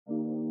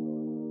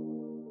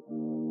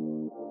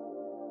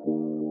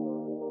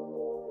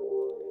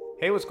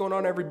Hey, what's going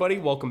on, everybody?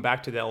 Welcome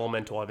back to the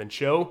Elemental Evan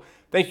Show.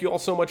 Thank you all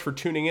so much for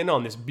tuning in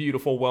on this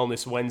beautiful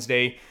Wellness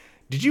Wednesday.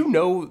 Did you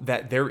know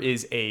that there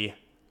is a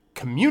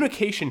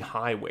communication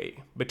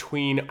highway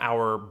between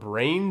our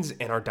brains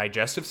and our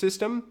digestive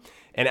system?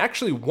 And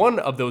actually, one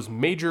of those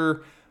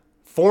major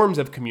forms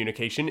of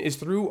communication is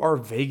through our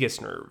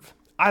vagus nerve.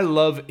 I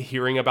love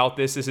hearing about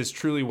this. This is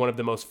truly one of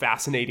the most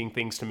fascinating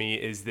things to me,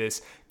 is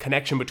this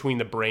connection between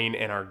the brain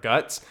and our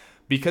guts,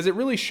 because it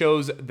really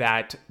shows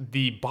that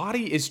the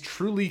body is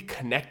truly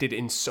connected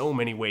in so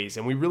many ways.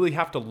 And we really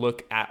have to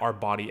look at our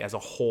body as a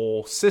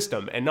whole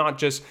system and not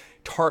just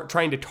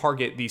trying to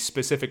target these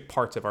specific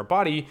parts of our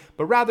body,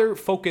 but rather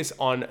focus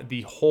on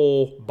the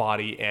whole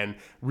body and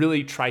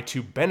really try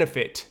to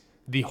benefit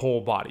the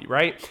whole body,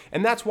 right?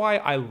 And that's why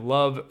I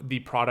love the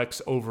products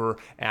over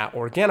at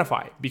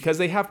Organifi, because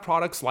they have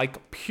products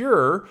like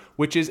Pure,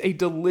 which is a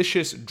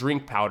delicious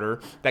drink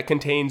powder that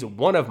contains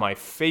one of my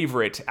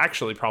favorite,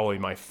 actually probably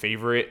my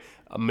favorite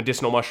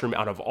medicinal mushroom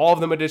out of all of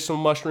the medicinal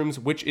mushrooms,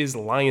 which is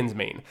lion's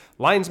mane.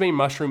 Lion's mane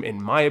mushroom,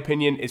 in my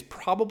opinion, is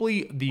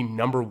probably the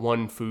number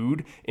one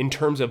food in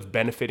terms of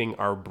benefiting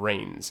our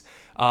brains.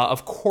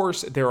 Of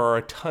course, there are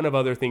a ton of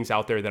other things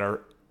out there that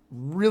are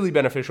really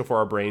beneficial for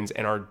our brains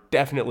and are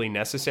definitely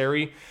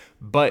necessary,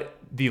 but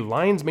the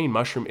lion's mane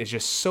mushroom is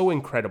just so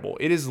incredible.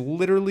 It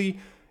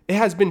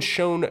has been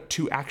shown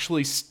to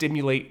actually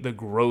stimulate the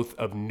growth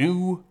of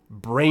new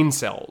brain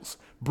cells,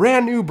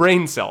 brand new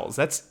brain cells.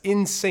 That's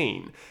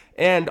insane.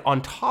 And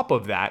on top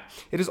of that,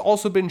 it has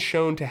also been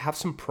shown to have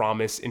some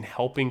promise in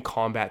helping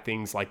combat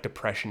things like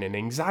depression and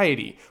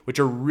anxiety, which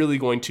are really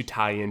going to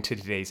tie into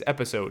today's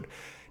episode.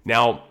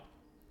 Now,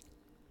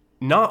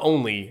 not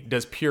only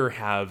does Pure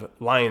have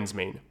lion's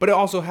mane, but it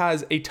also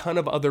has a ton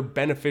of other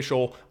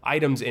beneficial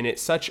items in it,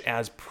 such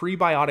as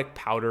prebiotic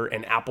powder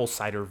and apple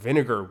cider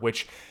vinegar,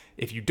 which,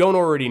 if you don't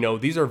already know,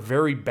 these are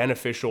very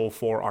beneficial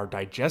for our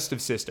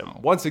digestive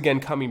system. Once again,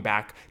 coming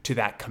back to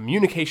that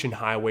communication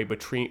highway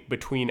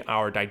between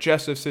our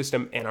digestive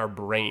system and our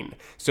brain.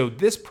 So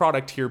this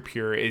product here,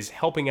 Pure, is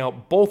helping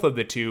out both of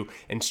the two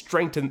and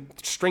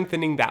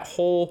strengthening that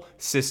whole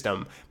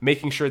system,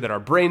 making sure that our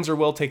brains are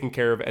well taken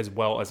care of as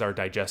well as our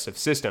digestive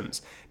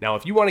systems. Now,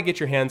 if you want to get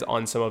your hands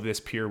on some of this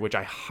Pure, which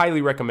I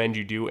highly recommend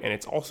you do, and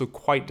it's also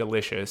quite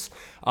delicious,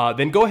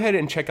 then go ahead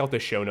and check out the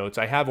show notes.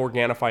 I have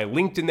Organifi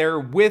linked in there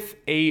with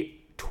a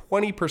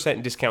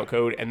 20% discount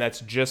code, and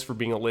that's just for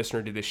being a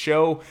listener to the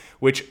show,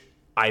 which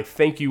I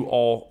thank you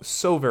all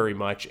so very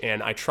much,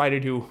 and I try to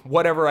do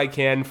whatever I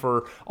can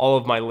for all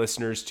of my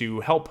listeners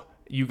to help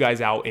you guys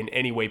out in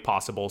any way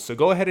possible. So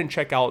go ahead and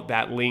check out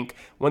that link.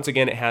 Once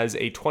again, it has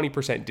a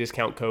 20%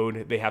 discount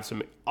code. They have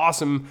some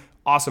awesome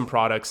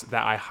products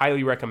that I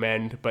highly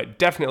recommend, but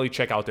definitely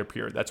check out their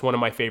Pure. That's one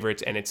of my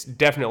favorites, and it's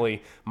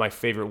definitely my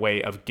favorite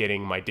way of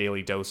getting my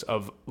daily dose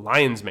of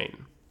lion's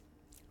mane.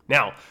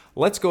 Now,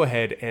 let's go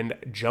ahead and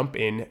jump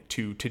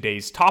into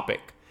today's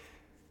topic.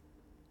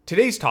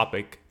 Today's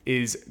topic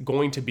is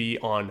going to be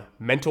on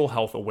mental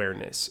health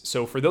awareness.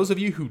 So for those of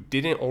you who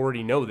didn't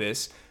already know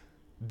this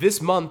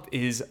month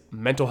is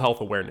Mental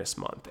Health Awareness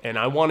Month, and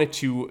I wanted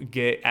to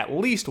get at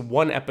least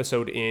one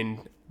episode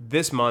in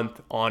this month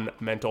on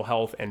mental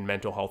health and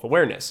mental health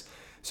awareness.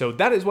 So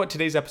that is what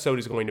today's episode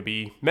is going to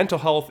be. Mental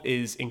health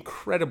is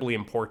incredibly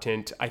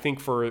important. I think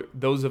for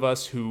those of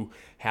us who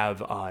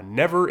have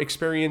never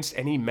experienced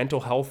any mental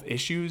health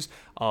issues,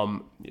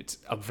 it's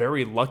a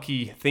very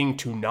lucky thing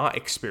to not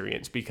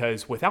experience,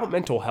 because without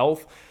mental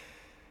health,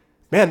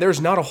 man,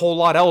 there's not a whole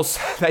lot else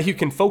that you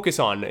can focus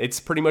on. It's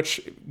pretty much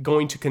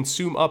going to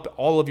consume up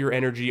all of your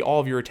energy, all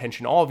of your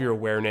attention, all of your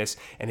awareness,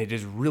 and it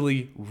is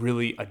really,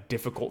 really a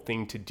difficult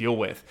thing to deal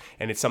with.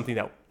 And it's something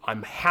that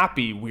I'm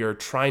happy we are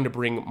trying to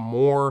bring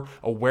more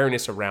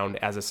awareness around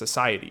as a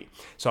society.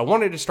 So I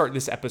wanted to start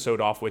this episode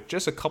off with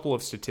just a couple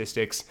of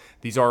statistics.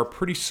 These are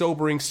pretty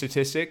sobering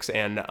statistics,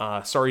 and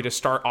sorry to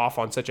start off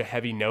on such a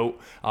heavy note,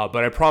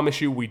 but I promise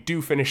you we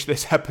do finish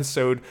this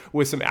episode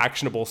with some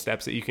actionable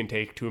steps that you can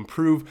take to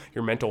improve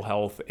your mental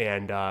health.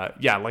 And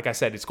like I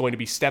said, it's going to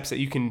be steps that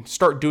you can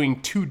start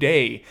doing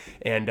today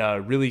and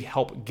really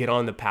help get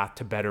on the path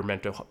to better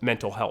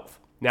mental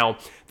health. Now,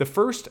 the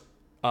first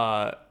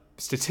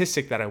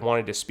statistic that I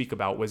wanted to speak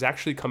about was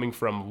actually coming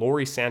from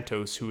Laurie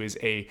Santos, who is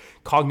a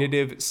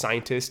cognitive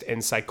scientist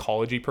and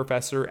psychology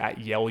professor at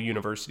Yale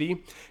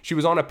University. She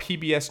was on a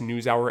PBS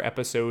NewsHour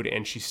episode,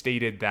 and she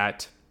stated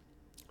that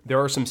there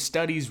are some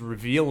studies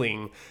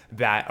revealing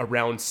that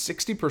around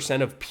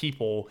 60% of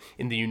people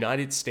in the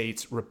United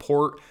States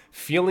report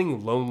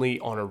feeling lonely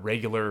on a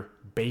regular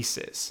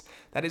basis.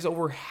 That is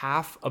over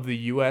half of the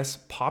US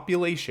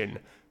population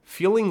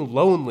feeling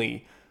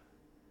lonely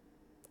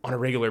on a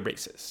regular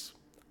basis.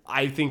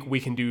 I think we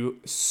can do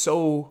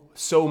so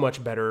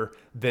much better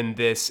than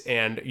this.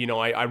 And,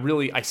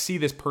 I see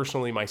this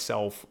personally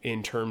myself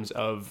in terms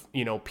of,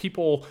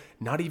 people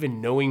not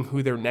even knowing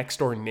who their next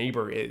door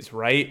neighbor is,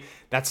 right?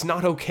 That's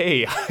not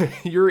okay.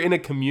 You're in a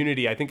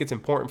community. I think it's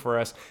important for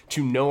us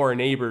to know our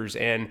neighbors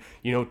and,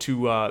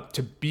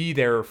 to be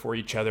there for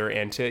each other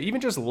and to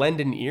even just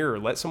lend an ear,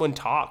 let someone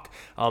talk.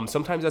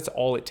 Sometimes that's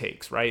all it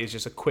takes, right? It's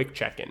just a quick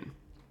check-in.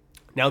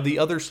 Now, the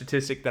other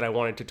statistic that I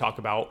wanted to talk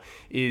about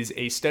is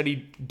a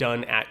study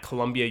done at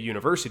Columbia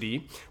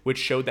University, which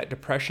showed that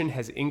depression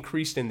has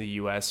increased in the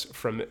US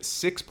from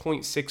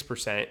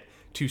 6.6%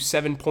 to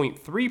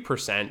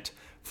 7.3%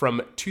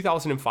 from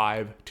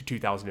 2005 to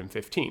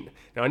 2015.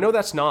 Now, I know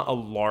that's not a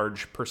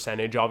large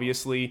percentage,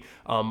 obviously,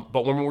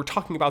 but when we're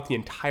talking about the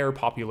entire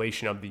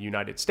population of the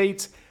United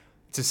States,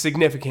 it's a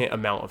significant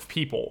amount of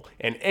people,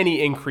 and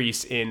any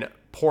increase in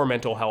poor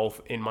mental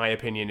health, in my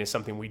opinion, is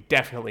something we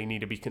definitely need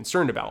to be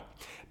concerned about.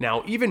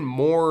 Now, even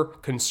more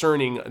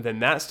concerning than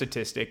that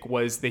statistic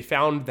was they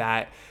found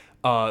that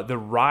the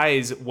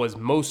rise was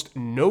most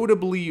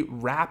notably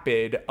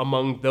rapid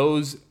among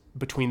those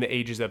between the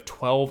ages of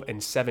 12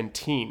 and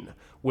 17,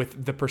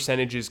 with the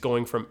percentages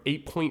going from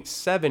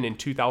 8.7 in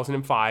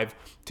 2005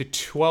 to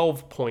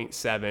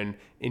 12.7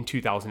 in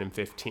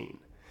 2015.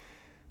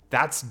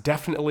 That's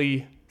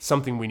definitely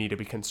something we need to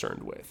be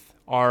concerned with.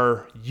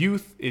 Our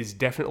youth is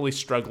definitely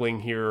struggling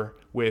here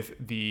with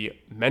the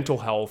mental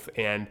health,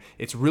 and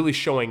it's really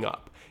showing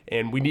up.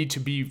 And we need to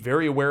be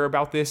very aware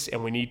about this,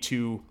 and we need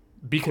to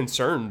be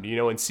concerned,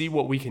 and see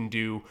what we can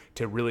do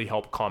to really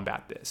help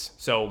combat this.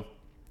 So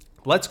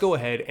let's go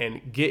ahead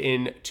and get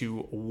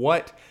into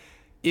what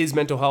is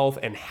mental health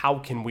and how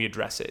can we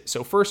address it.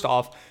 So first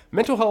off,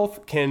 mental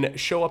health can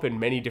show up in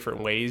many different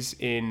ways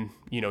in,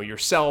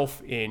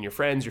 yourself, in your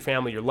friends, your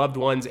family, your loved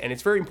ones, and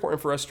it's very important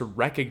for us to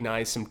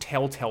recognize some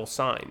telltale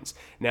signs.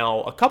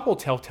 Now, a couple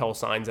telltale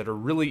signs that are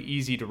really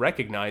easy to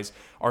recognize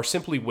are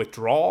simply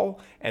withdrawal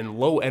and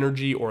low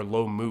energy or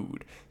low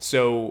mood.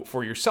 So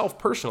for yourself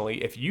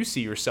personally, if you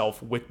see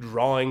yourself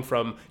withdrawing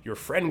from your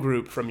friend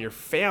group, from your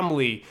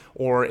family,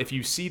 or if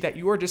you see that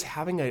you are just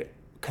having a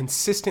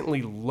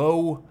consistently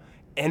low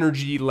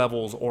energy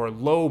levels or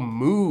low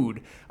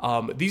mood,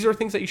 these are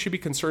things that you should be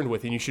concerned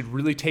with and you should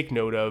really take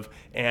note of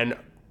and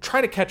try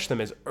to catch them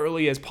as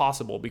early as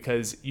possible,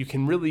 because you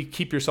can really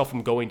keep yourself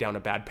from going down a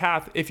bad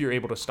path if you're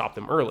able to stop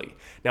them early.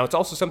 Now, it's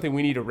also something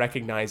we need to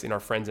recognize in our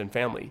friends and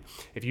family.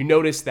 If you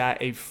notice that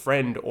a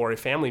friend or a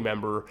family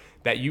member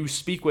that you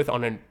speak with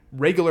on a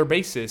regular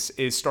basis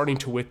is starting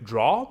to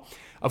withdraw,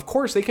 of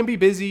course, they can be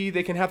busy,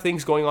 they can have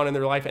things going on in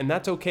their life, and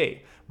that's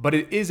okay. But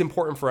it is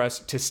important for us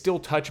to still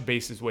touch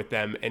bases with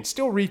them and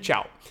still reach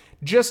out.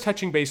 Just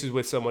touching bases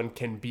with someone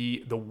can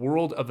be the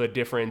world of a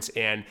difference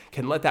and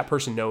can let that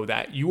person know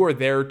that you are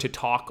there to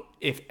talk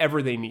if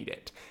ever they need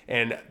it.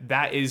 And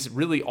that is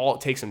really all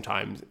it takes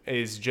sometimes,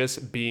 is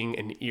just being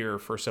an ear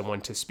for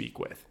someone to speak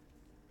with.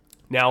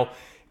 Now,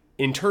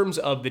 in terms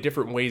of the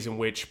different ways in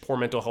which poor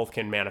mental health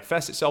can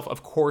manifest itself,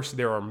 of course,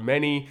 there are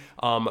many.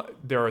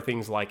 There are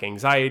things like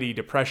anxiety,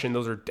 depression.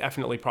 Those are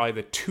definitely probably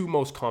the two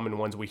most common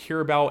ones we hear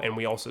about and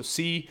we also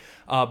see.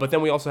 But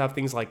then we also have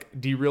things like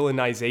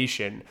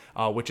derealization,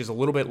 which is a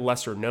little bit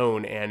lesser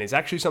known and is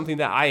actually something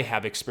that I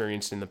have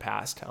experienced in the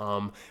past.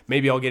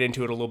 Maybe I'll get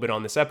into it a little bit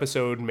on this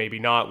episode, maybe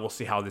not. We'll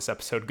see how this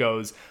episode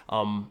goes.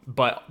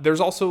 But there's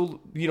also,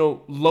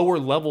 lower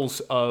levels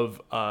of,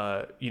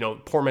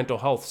 poor mental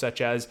health, such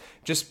as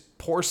just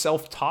poor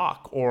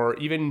self-talk or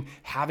even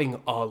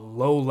having a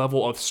low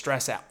level of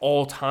stress at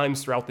all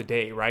times throughout the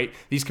day, right?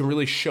 These can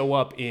really show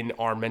up in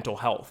our mental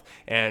health.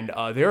 And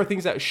there are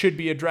things that should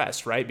be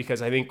addressed, right?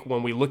 Because I think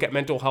when we look at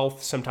mental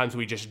health, sometimes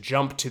we just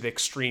jump to the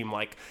extreme,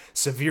 like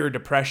severe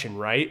depression,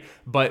 right?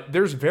 But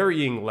there's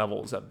varying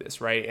levels of this,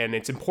 right? And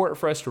it's important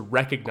for us to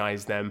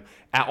recognize them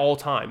at all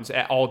times,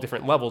 at all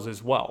different levels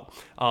as well.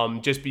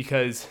 Just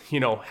because,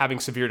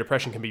 having severe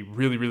depression can be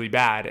really, really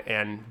bad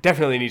and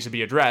definitely needs to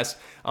be addressed,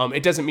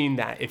 it doesn't mean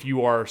that if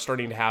you are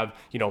starting to have,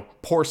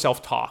 poor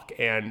self-talk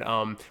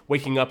and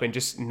waking up and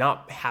just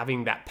not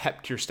having that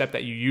pep to your step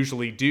that you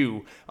usually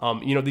do,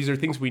 these are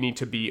things we need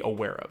to be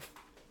aware of.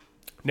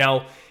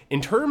 Now,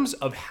 in terms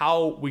of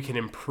how we can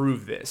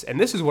improve this, and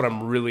this is what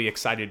I'm really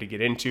excited to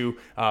get into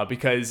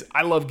because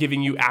I love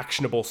giving you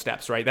actionable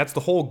steps, right? That's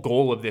the whole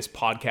goal of this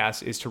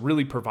podcast, is to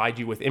really provide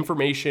you with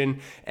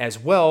information as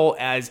well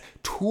as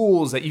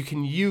tools that you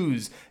can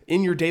use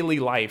in your daily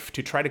life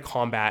to try to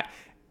combat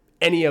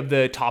any of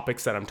the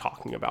topics that I'm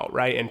talking about,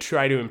 right? And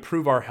try to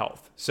improve our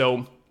health.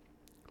 So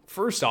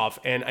first off,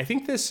 and I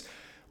think this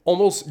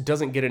almost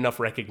doesn't get enough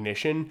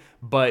recognition,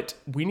 but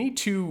we need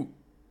to,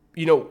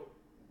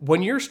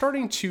 when you're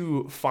starting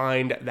to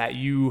find that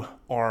you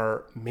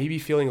are maybe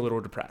feeling a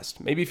little depressed,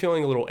 maybe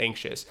feeling a little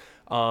anxious,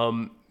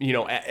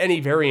 at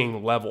any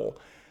varying level,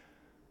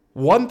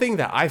 one thing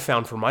that I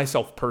found for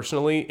myself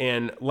personally,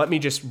 and let me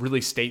just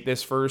really state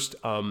this first,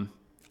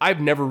 I've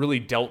never really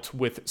dealt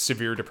with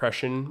severe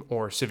depression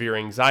or severe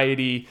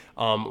anxiety.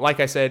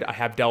 Like I said, I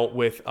have dealt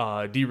with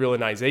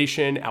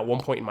derealization at one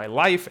point in my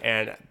life,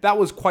 and that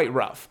was quite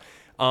rough.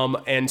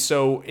 And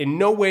so in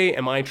no way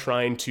am I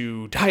trying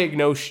to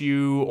diagnose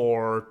you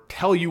or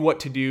tell you what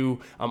to do.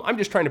 I'm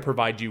just trying to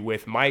provide you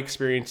with my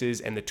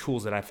experiences and the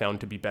tools that I found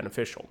to be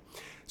beneficial.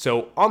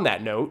 So on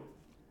that note,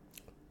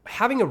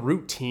 having a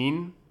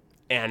routine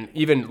and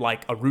even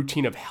like a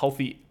routine of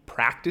healthy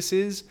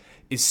practices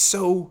is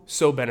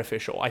so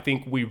beneficial. I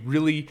think we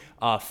really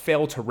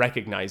fail to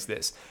recognize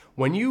this.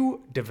 When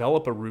you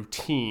develop a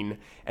routine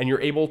and you're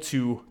able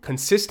to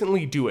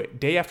consistently do it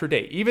day after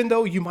day, even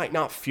though you might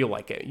not feel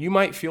like it, you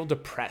might feel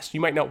depressed, you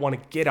might not want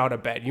to get out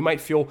of bed, you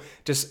might feel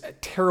just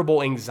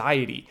terrible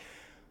anxiety,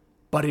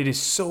 but it is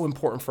so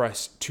important for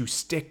us to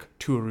stick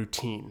to a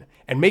routine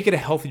and make it a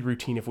healthy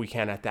routine if we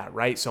can at that,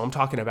 right? So I'm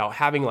talking about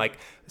having like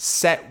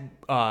set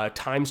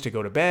times to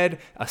go to bed,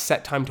 a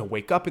set time to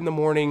wake up in the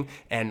morning.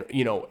 And,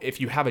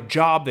 if you have a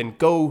job, then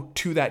go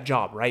to that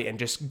job, right? And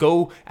just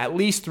go at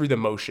least through the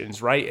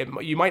motions, right?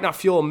 You might not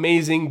feel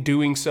amazing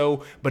doing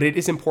so, but it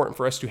is important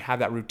for us to have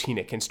that routine.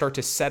 It can start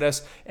to set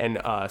us and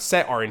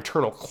set our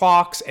internal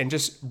clocks and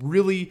just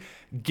really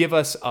give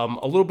us a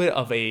little bit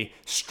of a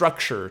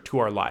structure to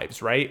our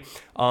lives, right?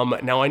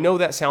 Now, I know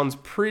that sounds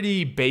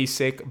pretty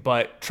basic,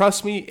 but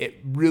trust me,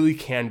 it really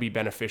can be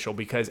beneficial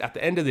because at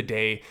the end of the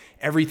day,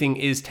 everything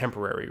is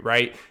temporary,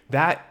 right?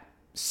 That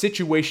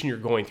situation you're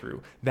going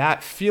through,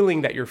 that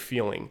feeling that you're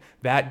feeling,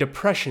 that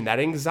depression, that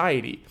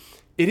anxiety,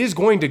 it is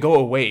going to go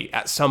away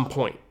at some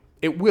point.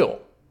 It will.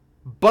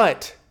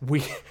 But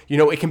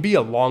it can be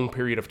a long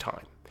period of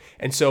time.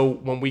 And so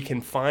when we can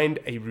find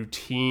a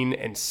routine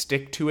and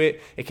stick to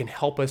it, it can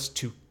help us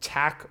to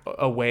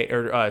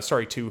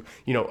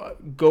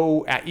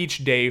go at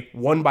each day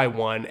one by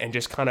one and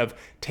just kind of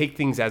take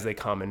things as they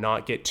come and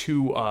not get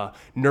too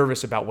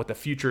nervous about what the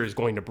future is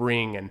going to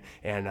bring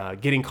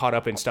and getting caught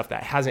up in stuff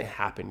that hasn't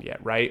happened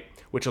yet, right?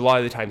 Which a lot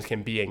of the times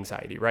can be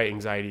anxiety, right?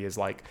 Anxiety is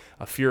like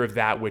a fear of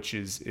that which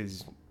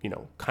is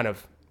kind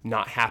of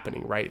not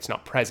happening, right? It's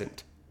not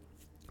present.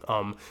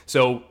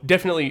 So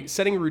definitely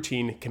setting a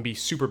routine can be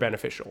super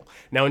beneficial.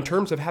 Now, in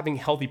terms of having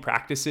healthy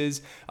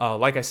practices,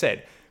 like I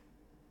said,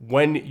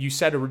 when you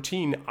set a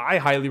routine, I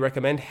highly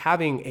recommend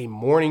having a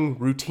morning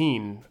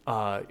routine.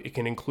 It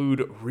can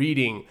include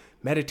reading,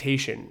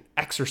 meditation,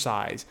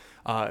 exercise,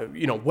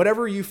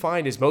 whatever you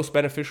find is most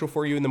beneficial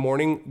for you in the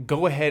morning,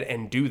 go ahead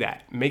and do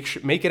that. Make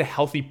it a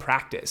healthy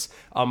practice.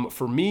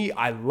 For me,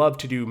 I love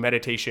to do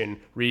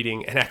meditation,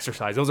 reading, and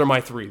exercise. Those are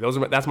my three.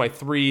 That's my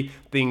three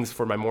things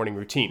for my morning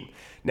routine.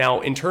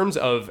 Now, in terms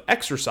of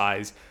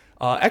exercise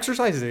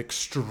is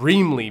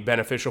extremely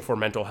beneficial for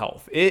mental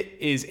health. It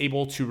is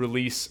able to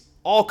release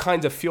all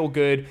kinds of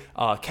feel-good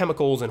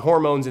chemicals and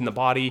hormones in the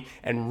body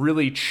and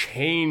really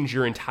change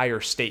your entire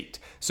state.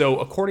 So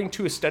according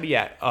to a study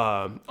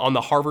on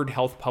the Harvard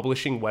Health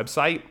Publishing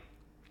website,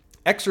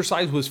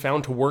 exercise was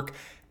found to work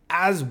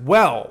as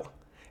well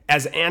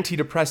as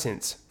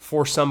antidepressants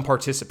for some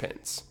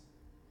participants.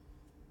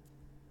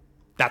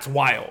 That's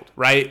wild,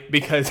 right?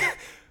 Because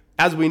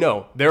as we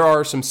know, there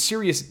are some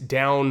serious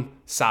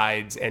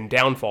downsides and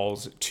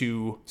downfalls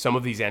to some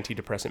of these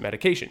antidepressant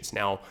medications.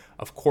 Now,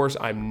 of course,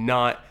 I'm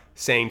not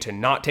saying to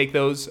not take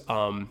those.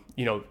 A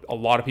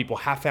lot of people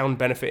have found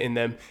benefit in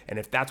them, and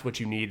if that's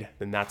what you need,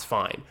 then that's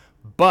fine.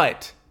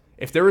 But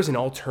if there is an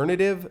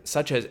alternative,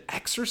 such as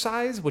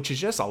exercise, which is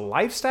just a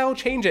lifestyle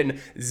change and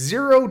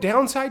zero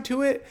downside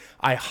to it,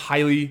 I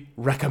highly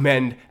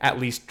recommend at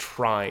least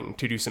trying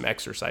to do some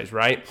exercise,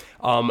 right?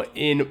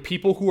 In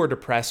people who are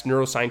depressed,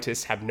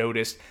 neuroscientists have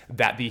noticed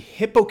that the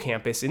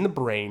hippocampus in the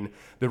brain,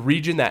 the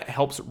region that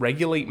helps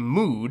regulate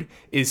mood,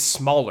 is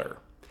smaller.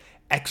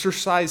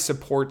 Exercise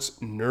supports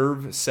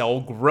nerve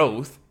cell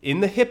growth in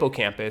the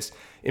hippocampus,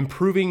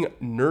 improving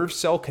nerve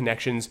cell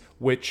connections,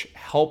 which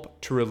help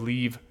to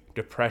relieve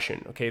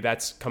depression. Okay,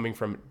 that's coming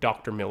from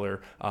Dr.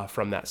 Miller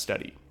from that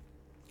study.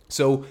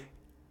 So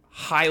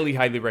highly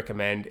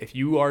recommend if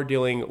you are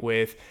dealing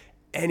with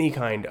any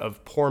kind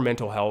of poor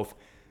mental health,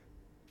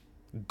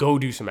 go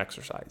do some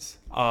exercise.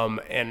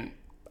 And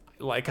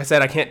like I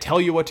said, I can't tell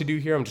you what to do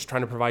here. I'm just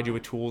trying to provide you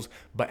with tools,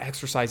 but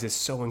exercise is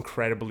so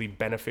incredibly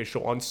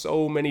beneficial on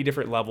so many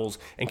different levels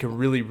and can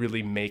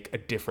really make a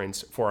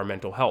difference for our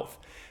mental health.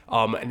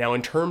 Now,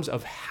 in terms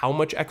of how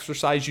much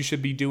exercise you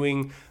should be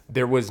doing,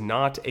 there was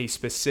not a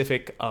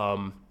specific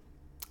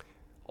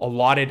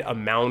allotted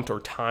amount or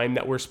time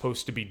that we're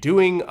supposed to be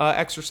doing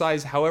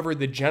exercise. However,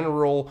 the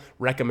general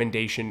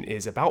recommendation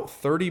is about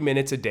 30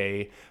 minutes a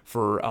day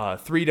for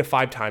 3 to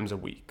 5 times a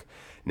week.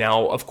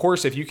 Now, of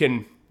course, if you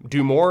can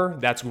do more,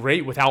 that's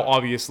great, without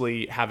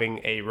obviously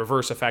having a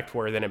reverse effect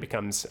where then it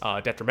becomes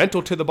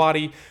detrimental to the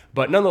body.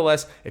 But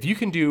nonetheless, if you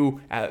can do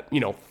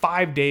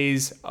 5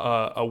 days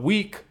a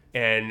week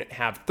and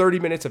have 30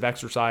 minutes of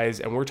exercise,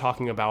 and we're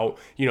talking about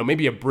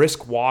maybe a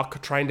brisk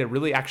walk, trying to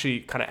really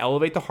actually kind of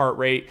elevate the heart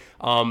rate,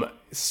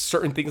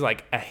 certain things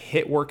like a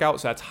HIIT workout,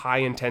 so that's high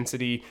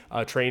intensity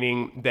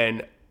training,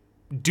 then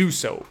do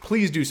so.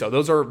 Please do so.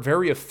 Those are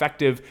very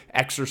effective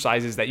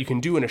exercises that you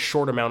can do in a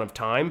short amount of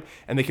time,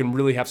 and they can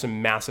really have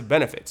some massive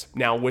benefits.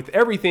 Now, with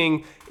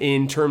everything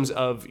in terms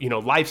of,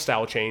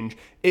 lifestyle change,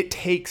 it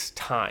takes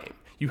time.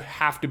 You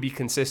have to be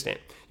consistent.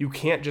 You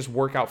can't just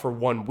work out for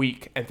 1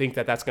 week and think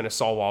that that's going to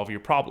solve all of your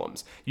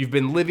problems. You've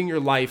been living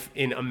your life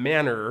in a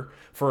manner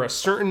for a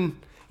certain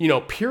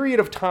period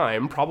of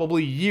time,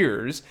 probably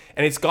years,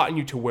 and it's gotten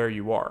you to where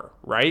you are,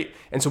 right?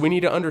 And so we need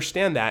to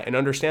understand that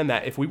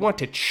if we want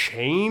to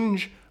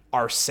change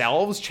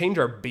ourselves, change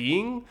our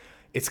being,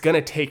 it's going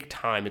to take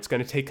time. It's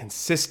going to take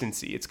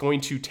consistency. It's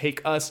going to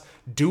take us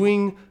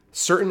doing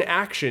certain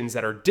actions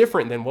that are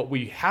different than what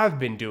we have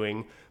been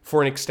doing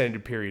for an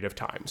extended period of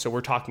time. So we're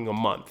talking a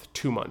month,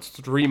 2 months,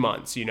 3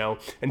 months,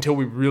 until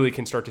we really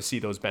can start to see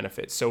those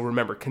benefits. So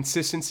remember,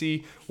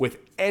 consistency with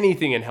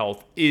anything in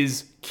health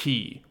is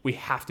key. We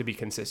have to be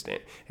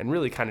consistent, and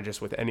really kind of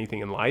just with anything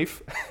in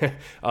life.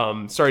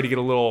 Sorry to get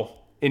a little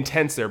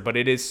intense there, but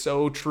it is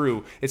so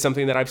true. It's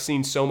something that I've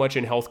seen so much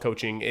in health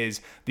coaching,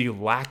 is the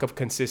lack of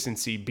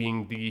consistency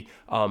being the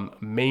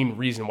main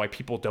reason why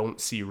people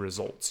don't see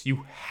results.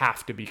 You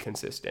have to be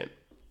consistent.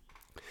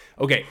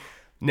 Okay.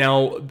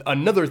 Now,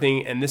 another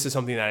thing, and this is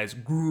something that has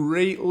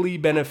greatly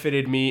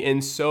benefited me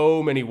in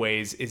so many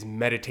ways, is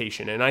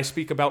meditation. And I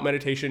speak about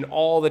meditation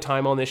all the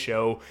time on this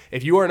show.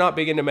 If you are not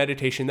big into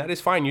meditation, that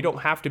is fine. You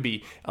don't have to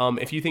be.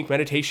 If you think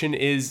meditation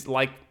is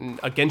like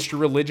against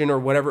your religion or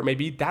whatever it may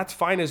be, that's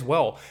fine as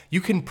well. You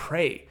can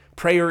pray.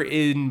 Prayer,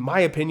 in my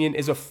opinion,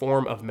 is a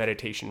form of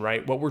meditation,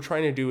 right? What we're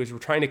trying to do is we're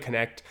trying to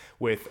connect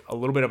with a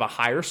little bit of a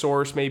higher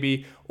source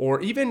maybe, or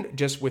even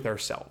just with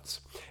ourselves,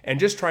 and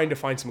just trying to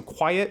find some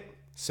quiet,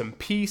 some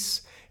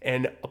peace,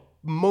 and a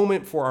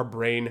moment for our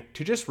brain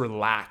to just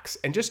relax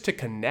and just to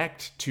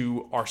connect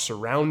to our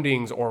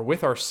surroundings or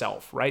with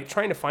ourself, right?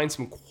 Trying to find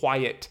some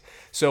quiet.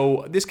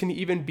 So this can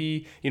even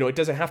be, it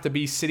doesn't have to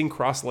be sitting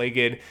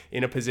cross-legged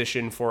in a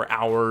position for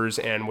hours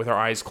and with our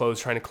eyes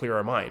closed trying to clear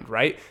our mind,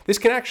 right? This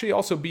can actually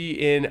also be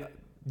in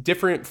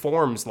different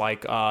forms,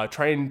 like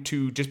trying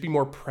to just be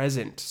more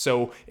present.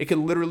 So it could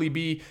literally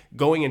be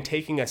going and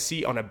taking a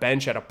seat on a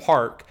bench at a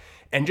park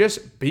and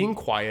just being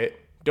quiet,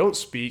 don't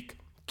speak,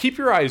 keep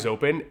your eyes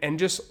open, and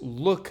just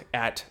look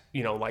at,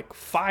 like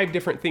 5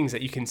 different things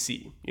that you can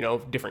see,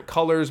 different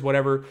colors,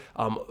 whatever.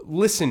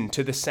 Listen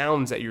to the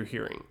sounds that you're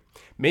hearing.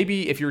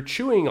 Maybe if you're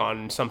chewing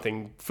on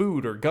something,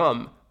 food or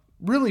gum,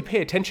 really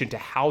pay attention to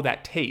how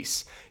that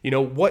tastes.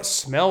 What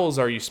smells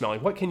are you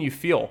smelling? What can you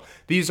feel?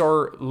 These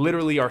are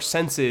literally our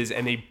senses,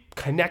 and they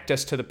connect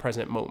us to the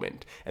present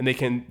moment, and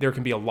there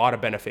can be a lot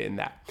of benefit in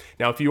that.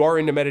 Now, if you are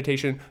into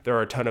meditation, there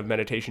are a ton of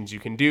meditations you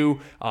can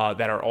do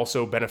that are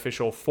also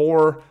beneficial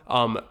for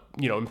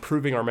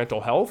improving our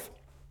mental health.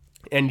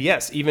 And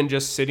yes, even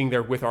just sitting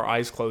there with our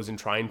eyes closed and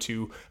trying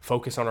to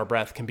focus on our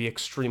breath can be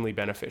extremely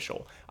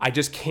beneficial. I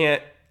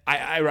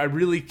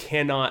really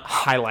cannot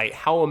highlight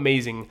how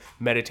amazing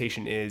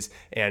meditation is,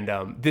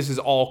 and this is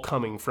all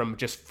coming from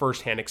just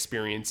firsthand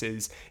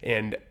experiences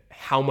and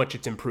how much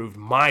it's improved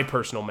my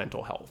personal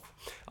mental health,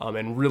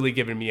 and really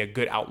given me a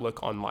good outlook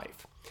on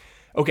life.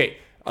 Okay,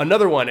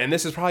 another one, and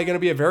this is probably going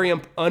to be a very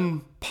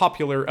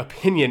unpopular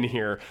opinion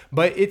here,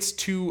 but it's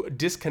to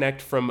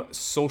disconnect from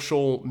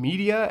social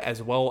media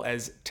as well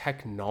as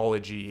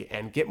technology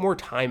and get more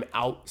time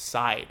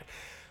outside.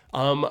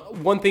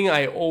 One thing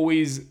I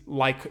always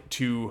like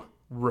to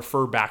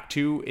refer back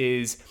to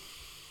is,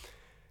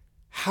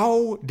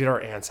 how did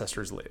our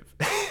ancestors live?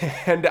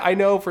 And I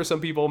know for some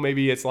people,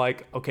 maybe it's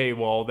like, okay,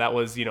 well, that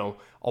was,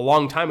 a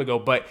long time ago,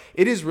 but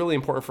it is really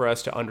important for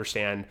us to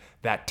understand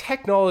that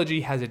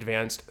technology has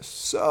advanced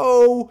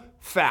so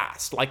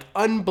fast, like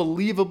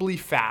unbelievably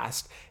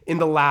fast in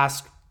the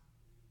last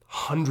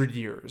 100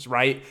 years,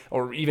 right?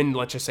 Or even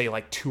let's just say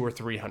like 200 or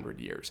 300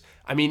 years.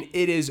 I mean,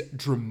 it is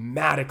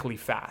dramatically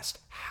fast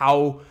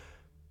how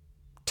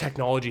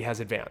technology has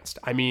advanced.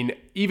 I mean,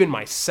 even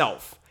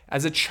myself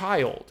as a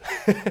child,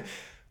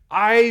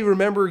 I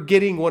remember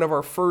getting one of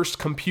our first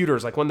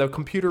computers, like when the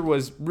computer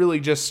was really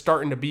just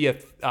starting to be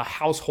a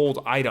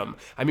household item.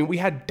 I mean, we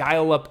had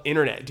dial-up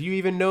internet. Do you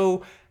even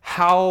know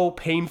how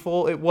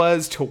painful it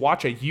was to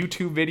watch a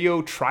YouTube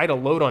video try to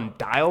load on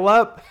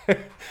dial-up?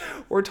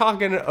 We're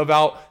talking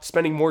about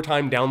spending more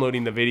time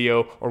downloading the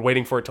video or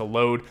waiting for it to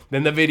load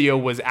than the video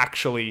was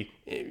actually,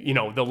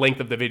 the length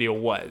of the video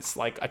was.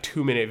 Like a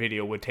 2-minute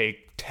video would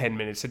take 10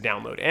 minutes to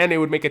download, and it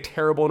would make a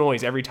terrible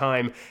noise every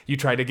time you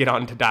tried to get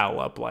onto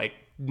dial-up. Like,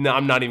 no,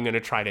 I'm not even going to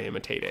try to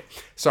imitate it.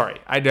 Sorry,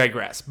 I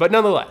digress. But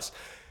nonetheless,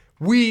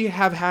 we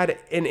have had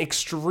an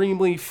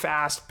extremely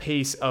fast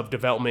pace of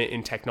development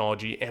in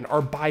technology, and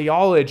our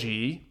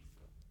biology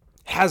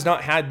has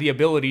not had the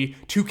ability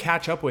to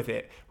catch up with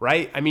it,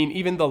 right? I mean,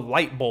 even the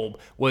light bulb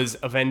was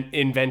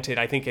invented,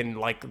 I think, in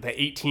like the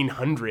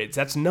 1800s.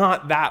 That's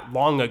not that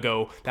long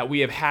ago that we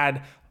have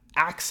had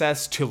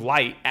access to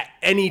light at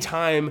any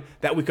time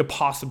that we could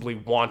possibly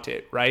want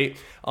it, right?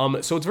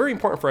 So it's very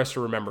important for us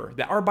to remember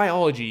that our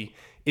biology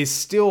is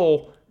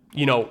still,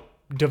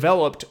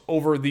 developed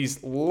over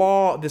this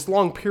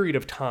long period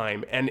of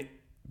time. And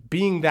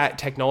being that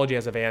technology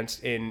has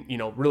advanced in,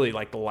 really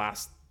like the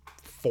last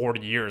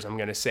 40 years, I'm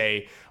going to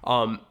say,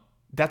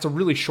 that's a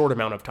really short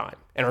amount of time,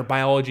 and our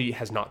biology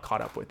has not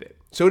caught up with it.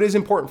 So it is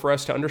important for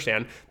us to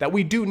understand that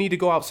we do need to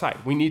go outside.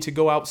 We need to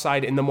go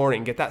outside in the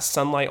morning, get that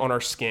sunlight on our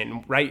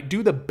skin, right?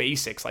 Do the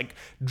basics like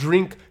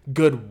drink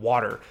good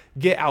water,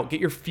 get out,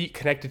 get your feet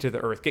connected to the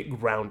earth, get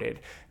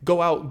grounded,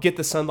 go out, get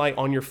the sunlight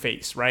on your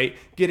face, right?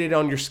 Get it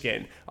on your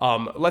skin.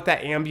 Let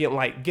that ambient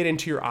light get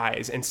into your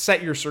eyes and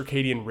set your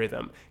circadian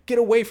rhythm. Get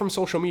away from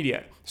social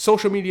media.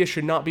 Social media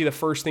should not be the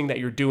first thing that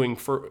you're doing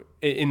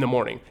in the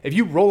morning. If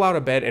you roll out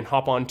of bed and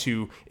hop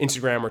onto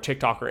Instagram or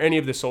TikTok or any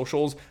of the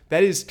socials,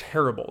 that is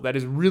terrible. That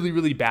is really,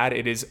 really bad.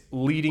 It is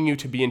leading you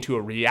to be into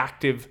a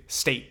reactive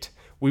state.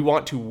 We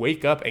want to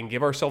wake up and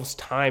give ourselves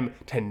time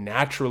to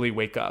naturally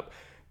wake up.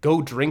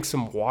 Go drink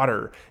some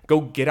water, go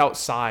get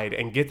outside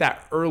and get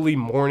that early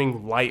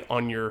morning light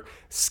on your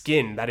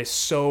skin. That is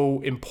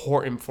so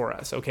important for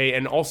us, okay?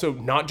 And also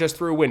not just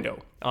through a window.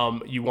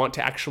 You want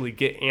to actually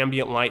get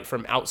ambient light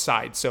from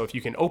outside. So if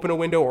you can open a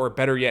window or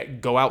better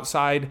yet, go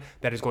outside,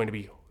 that is going to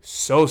be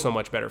so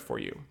much better for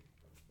you.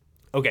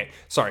 Okay,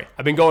 sorry,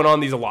 I've been going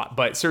on these a lot,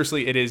 but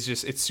seriously,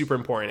 it's super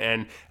important.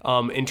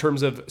 And in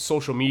terms of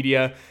social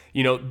media,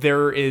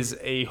 there is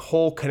a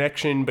whole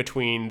connection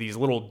between these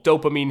little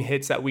dopamine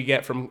hits that we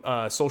get from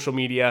social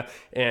media,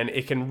 and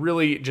it can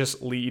really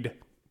just lead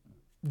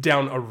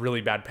down a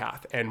really bad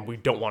path, and we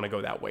don't want to go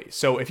that way.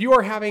 So if you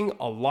are having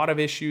a lot of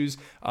issues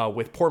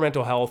with poor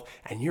mental health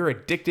and you're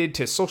addicted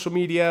to social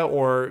media,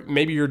 or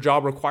maybe your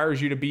job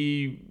requires you to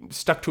be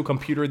stuck to a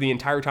computer the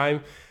entire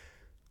time,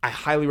 I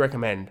highly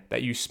recommend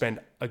that you spend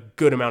a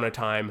good amount of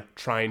time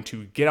trying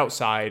to get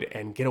outside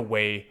and get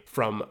away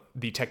from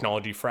the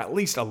technology for at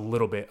least a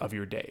little bit of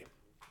your day.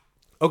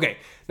 Okay,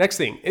 next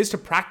thing is to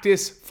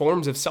practice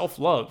forms of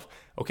self-love.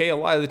 Okay, a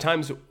lot of the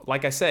times,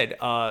 like I said,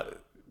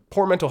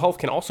 poor mental health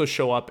can also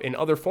show up in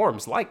other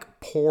forms like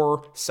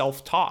poor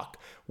self-talk.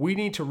 We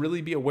need to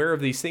really be aware of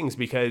these things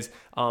because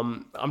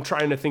I'm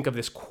trying to think of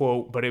this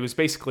quote, but it was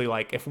basically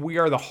like, if we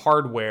are the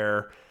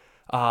hardware,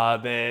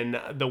 then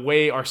the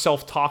way our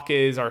self-talk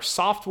is our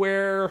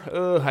software.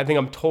 I think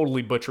I'm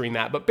totally butchering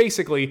that. But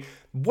basically,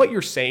 what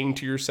you're saying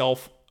to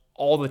yourself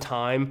all the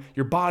time,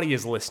 your body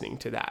is listening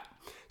to that.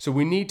 So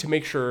we need to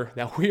make sure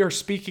that we are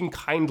speaking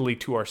kindly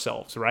to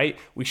ourselves, right?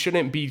 We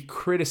shouldn't be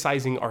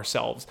criticizing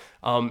ourselves.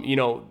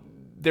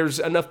 There's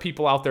enough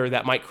people out there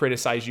that might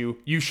criticize you.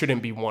 You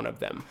shouldn't be one of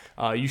them.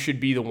 You should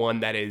be the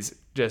one that is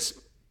just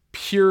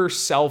pure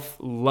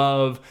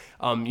self-love,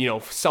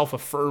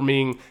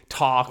 self-affirming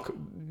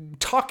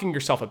talking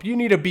yourself up. You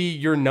need to be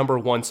your number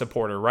one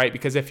supporter, right?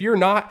 Because if you're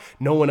not,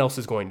 no one else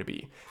is going to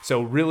be.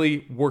 So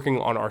really working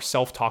on our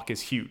self-talk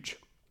is huge.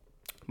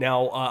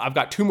 Now, I've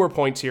got 2 more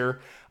points here.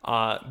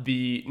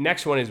 The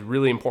next one is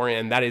really important,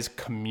 and that is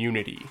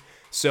community.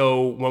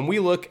 So when we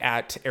look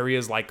at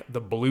areas like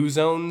the blue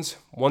zones,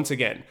 once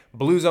again,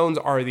 blue zones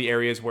are the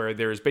areas where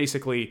there's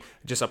basically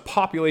just a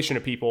population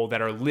of people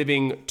that are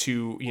living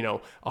to,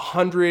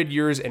 100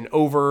 years and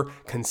over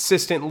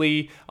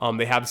consistently.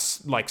 They have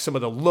like some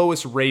of the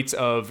lowest rates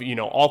of,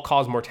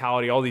 all-cause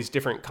mortality, all these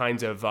different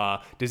kinds of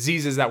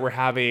diseases that we're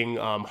having,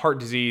 heart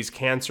disease,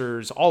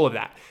 cancers, all of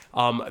that.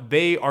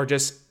 They are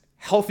just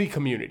healthy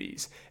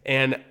communities.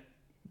 And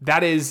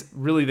that is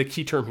really the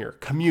key term here,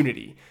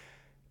 community.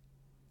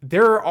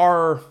 There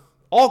are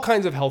all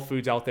kinds of health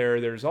foods out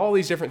there. There's all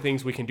these different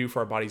things we can do for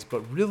our bodies,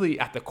 but really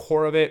at the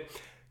core of it,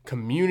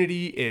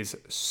 community is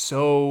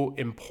so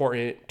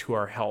important to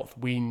our health.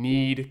 We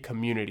need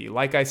community.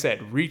 Like I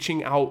said,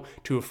 reaching out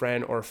to a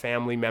friend or a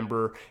family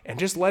member and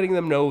just letting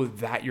them know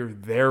that you're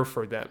there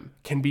for them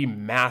can be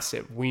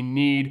massive. We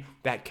need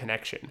that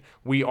connection.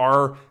 We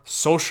are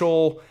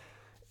social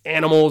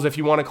animals, if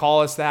you want to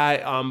call us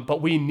that,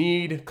 but we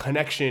need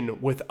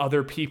connection with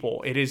other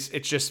people. It's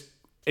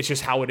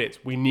just how it is.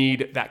 We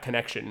need that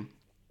connection.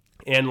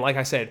 And like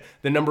I said,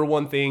 the number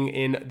one thing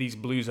in these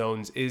blue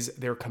zones is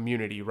their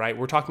community, right?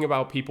 We're talking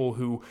about people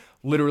who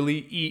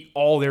literally eat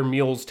all their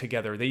meals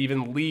together. They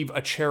even leave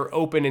a chair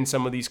open in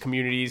some of these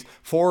communities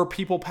for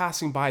people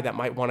passing by that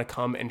might want to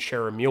come and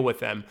share a meal with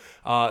them.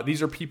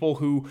 These are people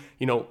who,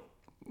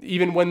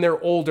 even when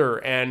they're older,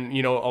 and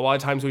a lot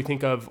of times we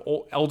think of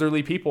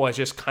elderly people as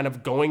just kind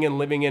of going and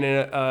living in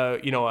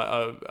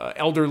a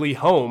elderly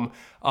home.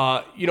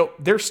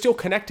 They're still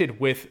connected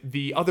with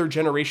the other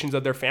generations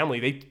of their family.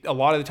 They a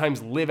lot of the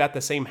times live at the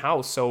same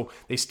house, so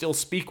they still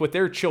speak with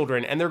their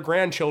children and their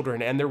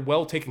grandchildren, and they're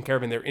well taken care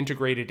of and they're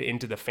integrated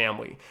into the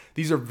family.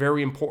 These are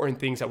very important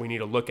things that we need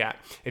to look at.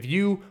 If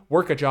you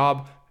work a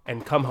job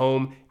and come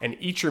home and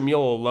eat your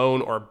meal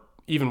alone, or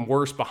even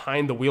worse,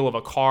 behind the wheel of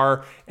a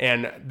car,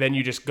 and then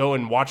you just go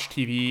and watch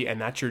TV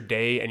and that's your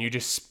day, and you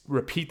just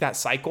repeat that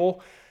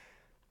cycle,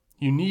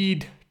 you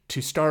need to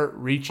start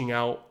reaching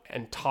out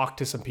and talk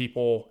to some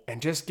people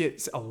and just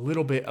get a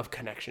little bit of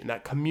connection.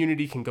 That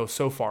community can go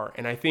so far.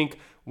 And I think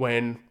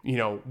when,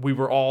 we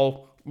were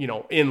all,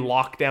 in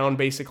lockdown,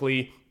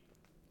 basically,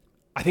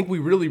 I think we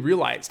really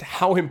realized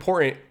how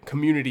important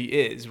community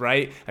is,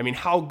 right? I mean,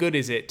 how good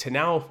is it to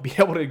now be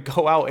able to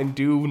go out and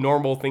do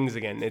normal things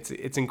again?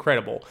 It's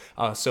incredible.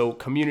 So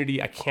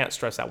community, I can't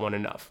stress that one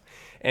enough.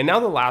 And now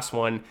the last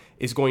one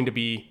is going to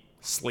be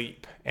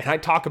sleep. And I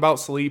talk about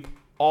sleep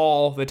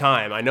all the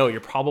time. I know you're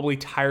probably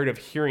tired of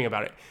hearing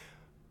about it,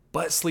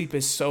 but sleep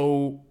is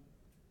so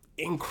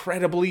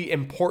incredibly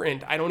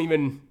important. I don't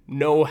even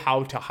know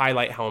how to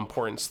highlight how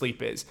important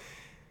sleep is.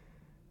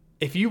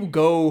 If you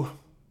go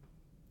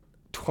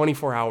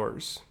 24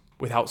 hours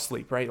without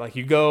sleep, right? Like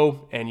you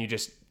go and you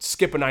just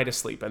skip a night of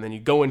sleep and then you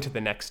go into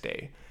the next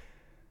day,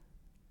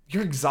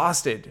 you're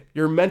exhausted.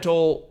 Your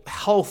mental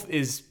health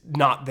is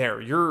not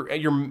there. Your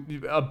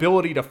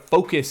ability to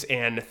focus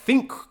and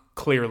think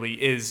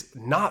clearly is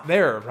not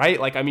there, right?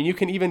 Like, I mean, you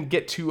can even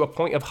get to a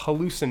point of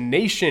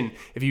hallucination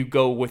if you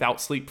go without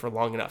sleep for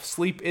long enough.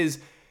 Sleep is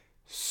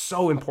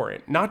so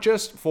important, not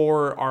just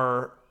for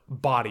our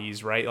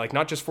bodies, right? Like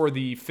not just for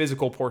the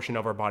physical portion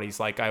of our bodies.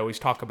 Like I always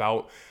talk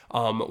about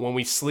when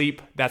we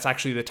sleep, that's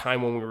actually the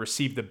time when we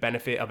receive the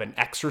benefit of an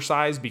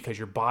exercise, because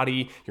your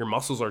body, your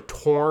muscles are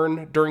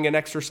torn during an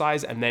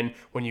exercise. And then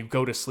when you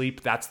go to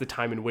sleep, that's the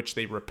time in which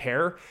they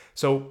repair.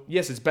 So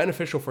yes, it's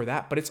beneficial for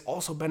that, but it's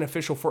also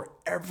beneficial for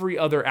every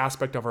other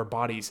aspect of our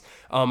bodies.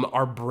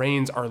 Our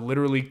brains are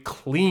literally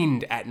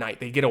cleaned at night.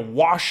 They get a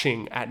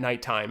washing at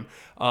nighttime.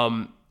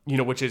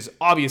 Which is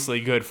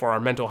obviously good for our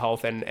mental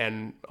health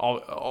and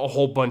a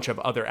whole bunch of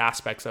other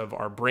aspects of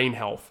our brain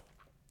health.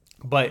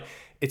 But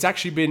it's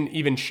actually been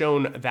even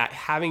shown that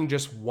having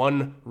just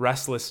one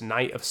restless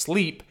night of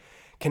sleep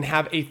can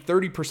have a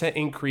 30%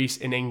 increase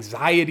in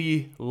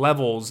anxiety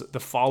levels the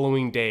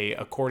following day,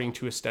 according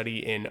to a study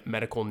in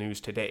Medical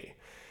News Today.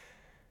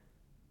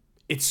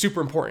 It's super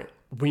important.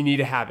 We need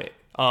to have it.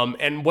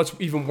 And what's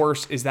even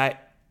worse is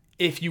that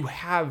if you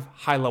have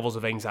high levels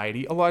of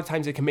anxiety, a lot of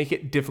times it can make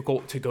it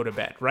difficult to go to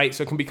bed, right?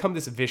 So it can become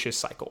this vicious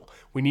cycle.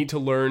 We need to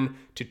learn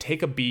to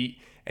take a beat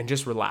and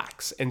just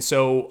relax. And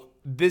so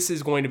this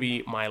is going to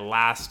be my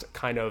last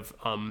kind of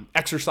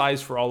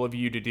exercise for all of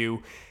you to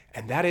do,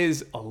 and that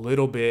is a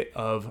little bit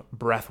of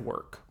breath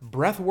work.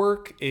 Breath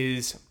work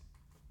is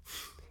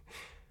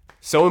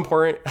so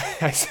important.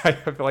 I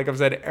feel like I've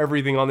said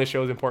everything on this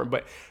show is important,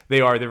 but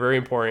they're very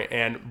important,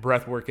 and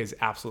breath work is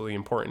absolutely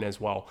important as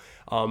well.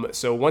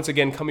 So once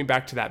again, coming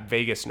back to that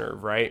vagus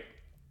nerve, right?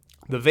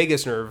 The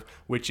vagus nerve,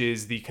 which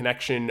is the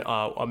connection,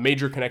 a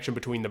major connection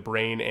between the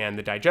brain and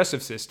the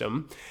digestive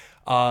system,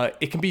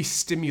 it can be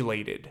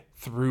stimulated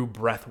through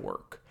breath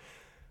work.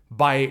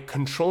 By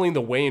controlling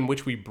the way in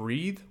which we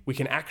breathe, we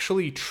can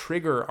actually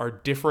trigger our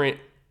different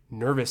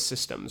nervous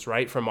systems,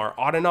 right? From our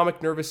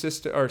autonomic nervous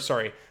system,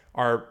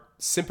 our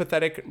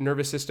sympathetic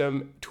nervous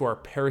system to our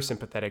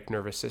parasympathetic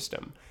nervous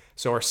system.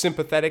 So our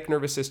sympathetic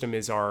nervous system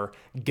is our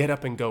get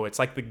up and go. It's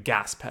like the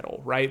gas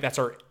pedal, right? That's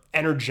our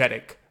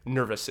energetic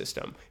nervous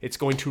system. It's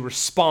going to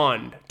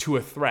respond to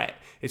a threat.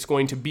 It's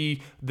going to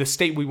be the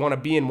state we want to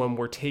be in when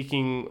we're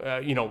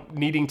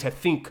needing to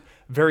think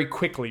very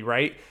quickly,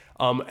 right?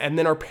 And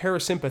then our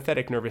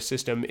parasympathetic nervous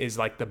system is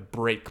like the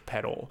brake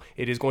pedal.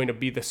 It is going to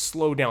be the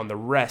slow down, the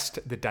rest,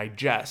 the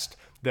digest,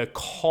 the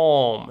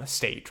calm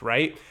state,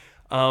 right?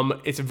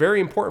 It's very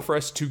important for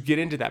us to get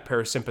into that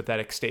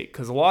parasympathetic state,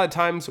 because a lot of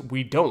times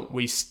we don't.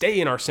 We stay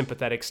in our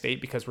sympathetic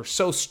state because we're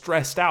so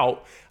stressed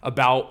out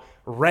about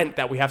rent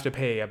that we have to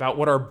pay, about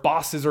what our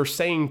bosses are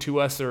saying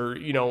to us, or,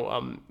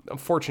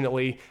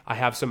 unfortunately, I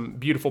have some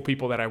beautiful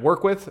people that I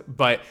work with,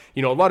 but,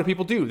 a lot of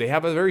people do. They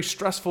have a very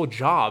stressful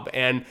job,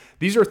 and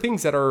these are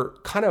things that are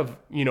kind of,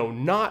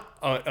 not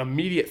an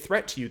immediate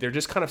threat to you. They're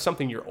just kind of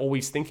something you're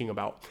always thinking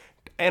about.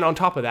 And on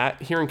top of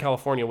that, here in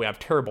California, we have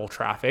terrible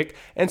traffic.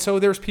 And so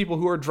there's people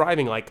who are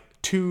driving like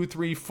 2,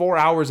 3, 4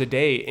 hours a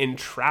day in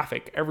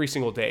traffic every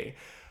single day.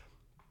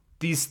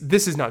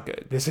 This is not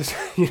good. This is,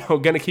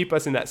 going to keep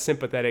us in that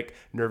sympathetic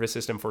nervous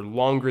system for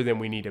longer than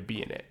we need to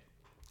be in it.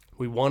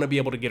 We want to be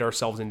able to get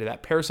ourselves into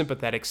that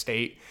parasympathetic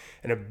state.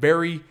 And a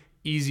very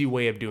easy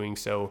way of doing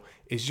so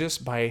is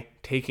just by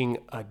taking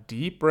a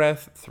deep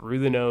breath through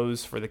the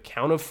nose for the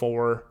count of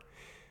 4.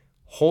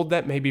 Hold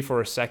that maybe for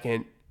a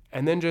second,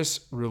 and then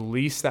just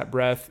release that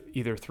breath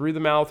either through the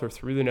mouth or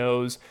through the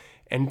nose,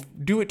 and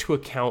do it to a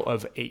count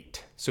of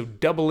 8. So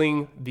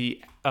doubling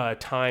the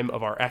time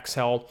of our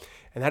exhale.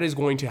 And that is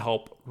going to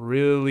help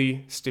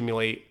really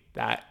stimulate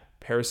that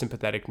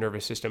parasympathetic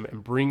nervous system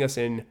and bring us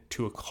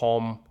into a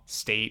calm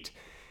state.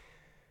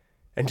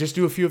 And just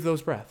do a few of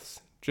those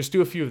breaths. Just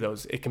do a few of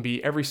those. It can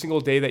be every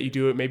single day that you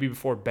do it, maybe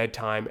before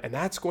bedtime. And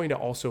that's going to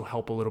also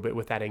help a little bit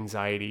with that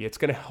anxiety. It's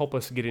going to help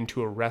us get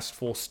into a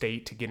restful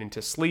state to get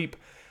into sleep.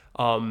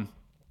 And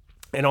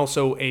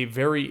also a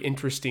very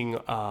interesting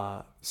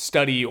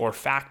study or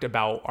fact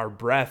about our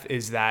breath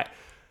is that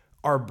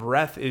our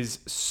breath is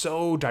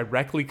so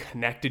directly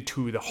connected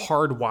to the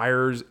hard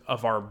wires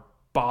of our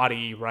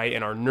body, right,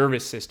 and our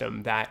nervous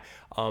system that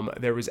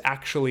there was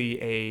actually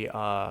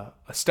a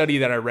study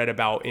that I read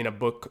about in a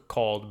book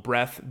called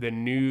Breath, The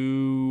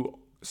New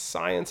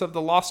Science of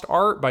the Lost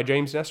Art by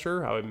James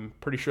Nestor. I'm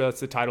pretty sure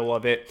that's the title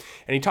of it.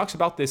 And he talks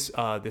about this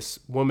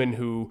woman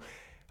who,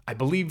 I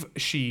believe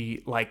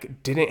she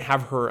didn't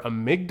have her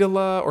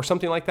amygdala or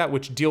something like that,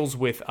 which deals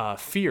with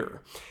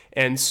fear.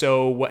 And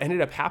so what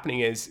ended up happening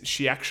is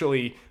she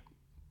actually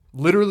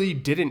literally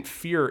didn't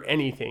fear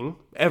anything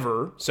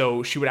ever.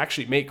 So she would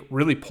actually make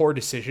really poor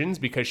decisions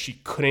because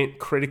she couldn't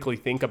critically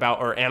think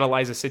about or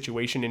analyze a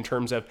situation in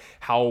terms of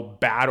how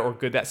bad or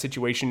good that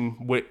situation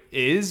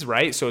is,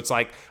 right? So it's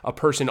like a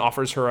person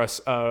offers her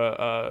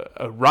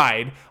a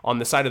ride on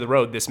the side of the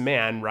road, this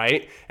man,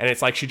 right? And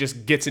it's like she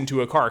just gets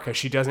into a car because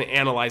she doesn't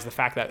analyze the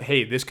fact that,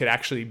 hey, this could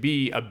actually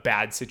be a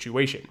bad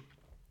situation.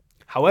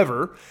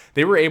 However,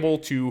 they were able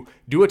to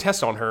do a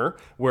test on her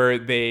where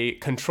they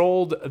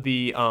controlled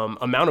the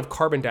amount of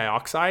carbon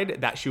dioxide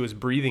that she was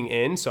breathing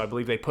in. So I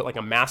believe they put like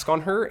a mask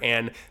on her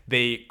and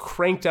they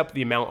cranked up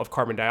the amount of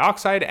carbon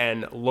dioxide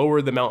and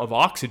lowered the amount of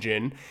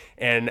oxygen.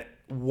 And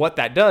what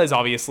that does,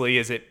 obviously,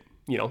 is it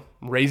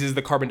raises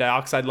the carbon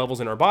dioxide levels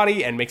in our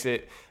body and makes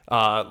it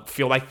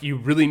feel like you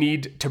really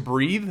need to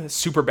breathe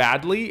super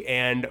badly.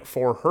 And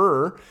for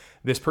her,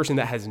 this person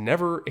that has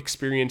never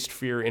experienced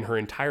fear in her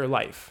entire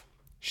life,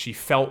 she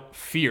felt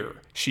fear.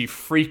 She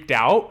freaked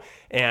out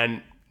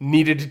and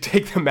needed to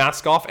take the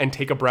mask off and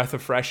take a breath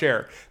of fresh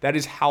air. That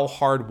is how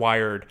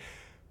hardwired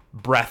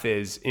breath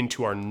is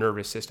into our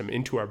nervous system,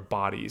 into our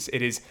bodies.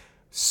 It is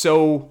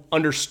so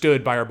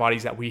understood by our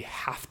bodies that we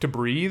have to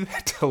breathe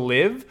to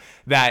live,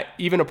 that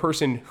even a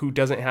person who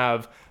doesn't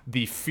have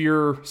the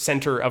fear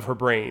center of her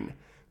brain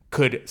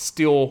could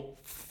still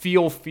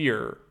feel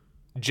fear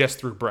just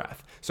through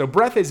breath. So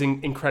breath is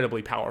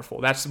incredibly powerful.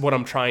 That's what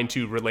I'm trying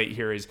to relate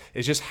here is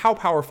just how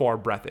powerful our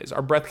breath is.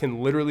 Our breath can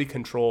literally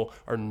control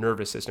our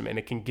nervous system, and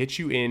it can get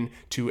you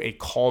into a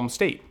calm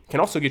state. It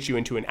can also get you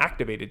into an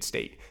activated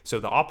state,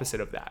 so the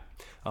opposite of that.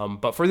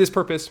 But for this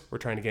purpose, we're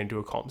trying to get into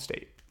a calm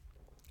state.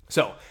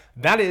 So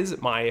that is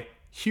my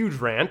huge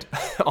rant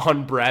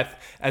on breath,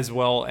 as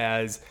well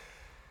as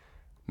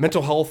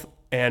mental health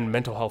and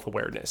mental health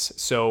awareness.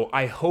 So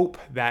I hope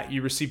that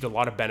you received a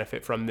lot of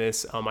benefit from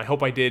this. I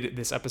hope I did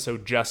this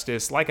episode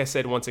justice. Like I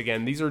said, once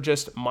again, these are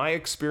just my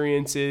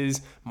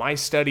experiences, my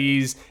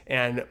studies,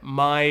 and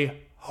my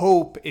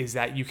hope is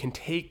that you can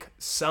take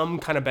some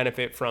kind of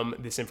benefit from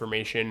this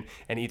information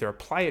and either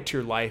apply it to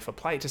your life,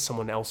 apply it to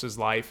someone else's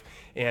life,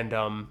 and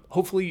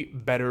hopefully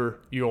better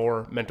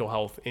your mental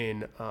health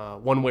in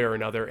one way or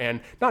another.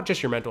 And not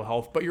just your mental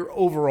health, but your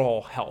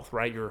overall health,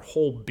 right? Your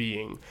whole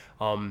being.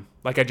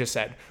 Like I just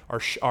said,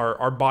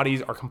 our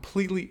bodies are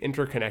completely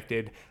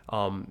interconnected.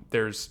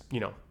 There's,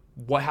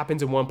 what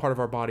happens in one part of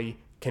our body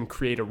can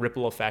create a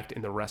ripple effect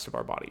in the rest of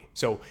our body.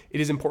 So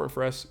it is important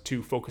for us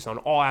to focus on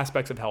all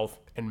aspects of health,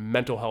 and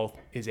mental health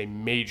is a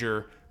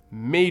major,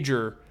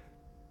 major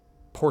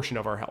portion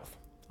of our health.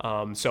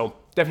 So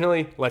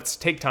definitely let's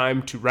take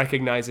time to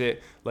recognize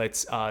it.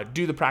 Let's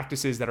do the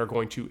practices that are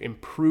going to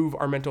improve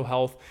our mental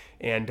health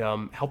and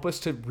help us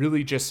to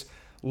really just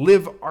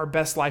live our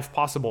best life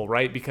possible,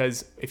 right?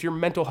 Because if your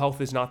mental health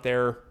is not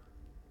there,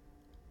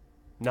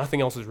 nothing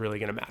else is really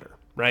going to matter,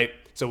 right?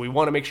 So we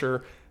want to make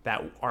sure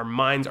that our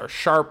minds are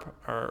sharp,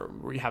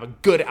 we have a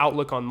good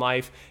outlook on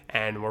life,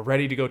 and we're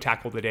ready to go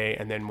tackle the day,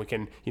 and then we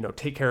can,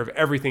 take care of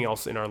everything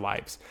else in our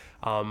lives.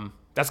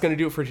 That's going to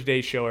do it for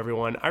today's show,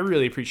 everyone. I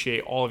really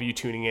appreciate all of you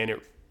tuning in.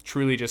 It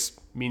truly just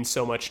means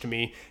so much to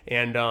me.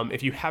 And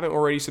if you haven't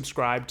already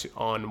subscribed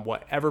on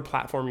whatever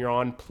platform you're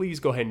on, please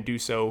go ahead and do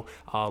so.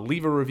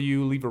 Leave a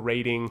review, leave a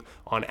rating.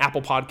 On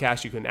Apple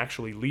Podcasts, you can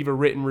actually leave a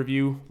written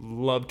review.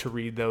 Love to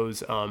read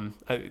those.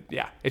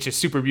 It's just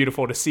super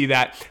beautiful to see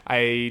that.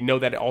 I know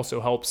that it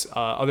also helps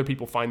other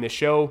people find this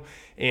show.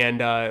 And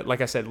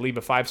like I said, leave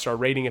a 5-star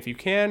rating if you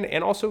can.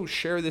 And also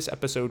share this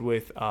episode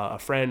with a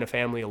friend, a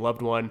family, a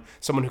loved one,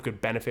 someone who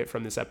could benefit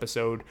from this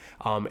episode.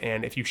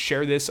 And if you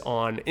share this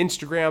on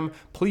Instagram,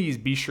 please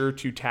be sure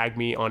to tag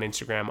me on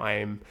Instagram. I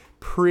am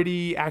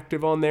pretty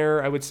active on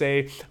there, I would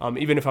say.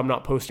 Even if I'm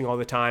not posting all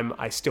the time,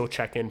 I still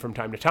check in from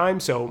time to time.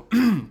 So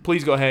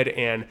please go ahead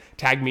and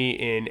tag me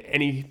in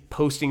any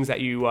postings that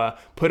you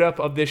put up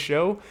of this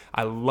show.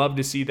 I love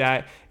to see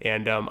that,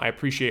 and I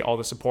appreciate all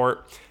the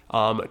support.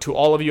 To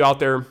all of you out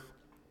there,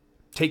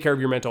 take care of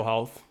your mental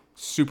health.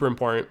 Super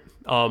important.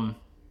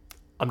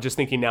 I'm just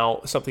thinking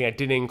now, something I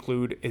didn't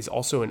include is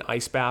also an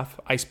ice bath.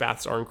 Ice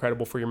baths are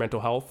incredible for your mental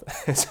health.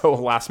 So a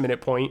last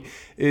minute point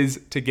is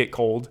to get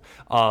cold.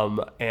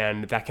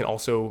 And that can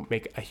also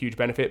make a huge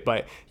benefit.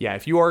 But yeah,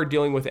 if you are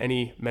dealing with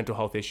any mental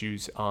health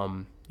issues,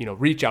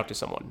 reach out to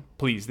someone.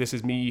 Please, this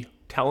is me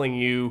telling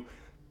you,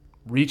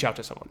 reach out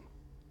to someone.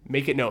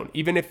 Make it known.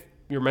 Even if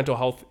your mental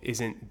health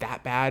isn't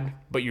that bad,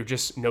 but you're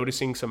just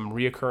noticing some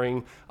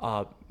reoccurring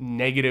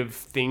negative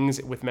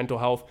things with mental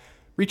health,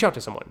 reach out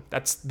to someone.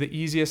 That's the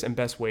easiest and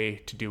best way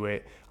to do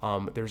it.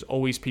 There's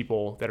always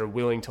people that are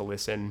willing to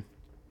listen.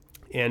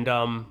 And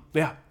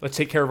let's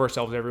take care of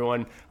ourselves,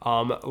 everyone.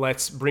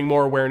 Let's bring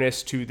more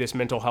awareness to this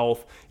mental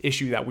health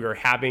issue that we are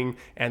having,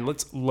 and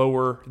let's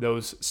lower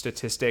those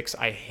statistics.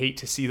 I hate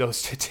to see those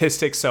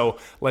statistics, so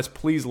let's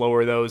please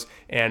lower those.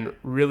 And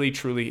really,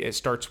 truly, it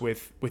starts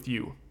with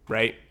you,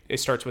 right? It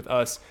starts with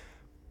us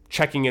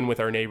checking in with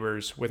our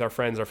neighbors, with our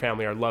friends, our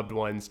family, our loved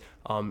ones,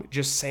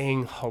 just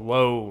saying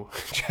hello,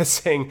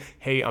 just saying,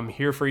 hey, I'm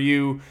here for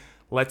you.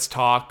 Let's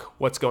talk.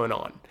 What's going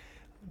on?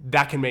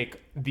 That can make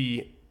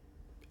the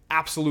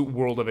absolute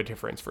world of a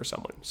difference for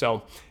someone.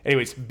 So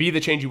anyways, be the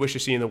change you wish to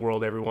see in the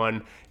world,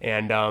 everyone.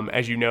 And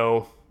as you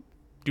know,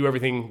 do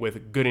everything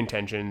with good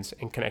intentions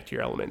and connect to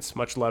your elements.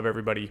 Much love,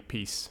 everybody.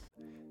 Peace.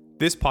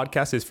 This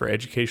podcast is for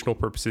educational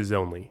purposes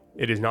only.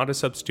 It is not a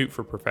substitute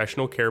for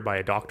professional care by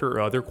a doctor or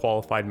other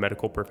qualified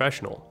medical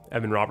professional.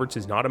 Evan Roberts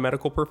is not a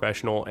medical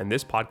professional, and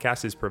this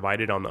podcast is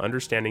provided on the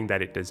understanding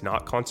that it does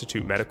not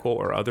constitute medical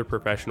or other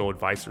professional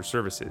advice or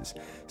services.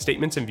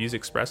 Statements and views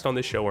expressed on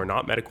this show are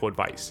not medical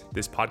advice.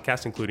 This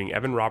podcast, including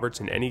Evan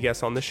Roberts and any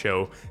guests on the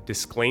show,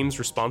 disclaims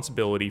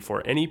responsibility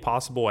for any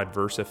possible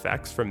adverse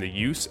effects from the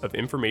use of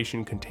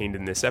information contained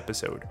in this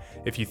episode.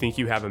 If you think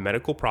you have a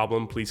medical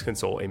problem, please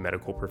consult a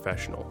medical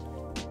professional.